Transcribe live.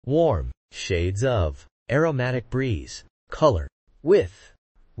Warm shades of aromatic breeze. Color with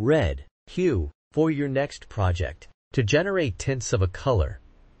red hue. For your next project, to generate tints of a color,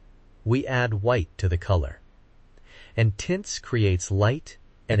 we add white to the color. And tints creates light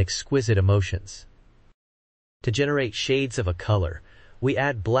and exquisite emotions. To generate shades of a color, we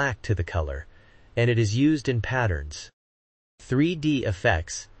add black to the color, and it is used in patterns. 3D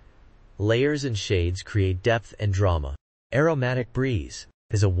effects, layers and shades create depth and drama. Aromatic breeze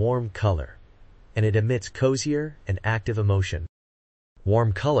is a warm color, and it emits cozier and active emotion.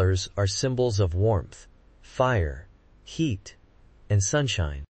 Warm colors are symbols of warmth, fire, heat, and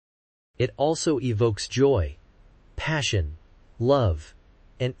sunshine. It also evokes joy, passion, love,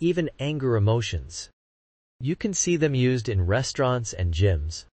 and even anger emotions. You can see them used in restaurants and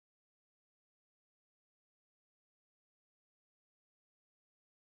gyms.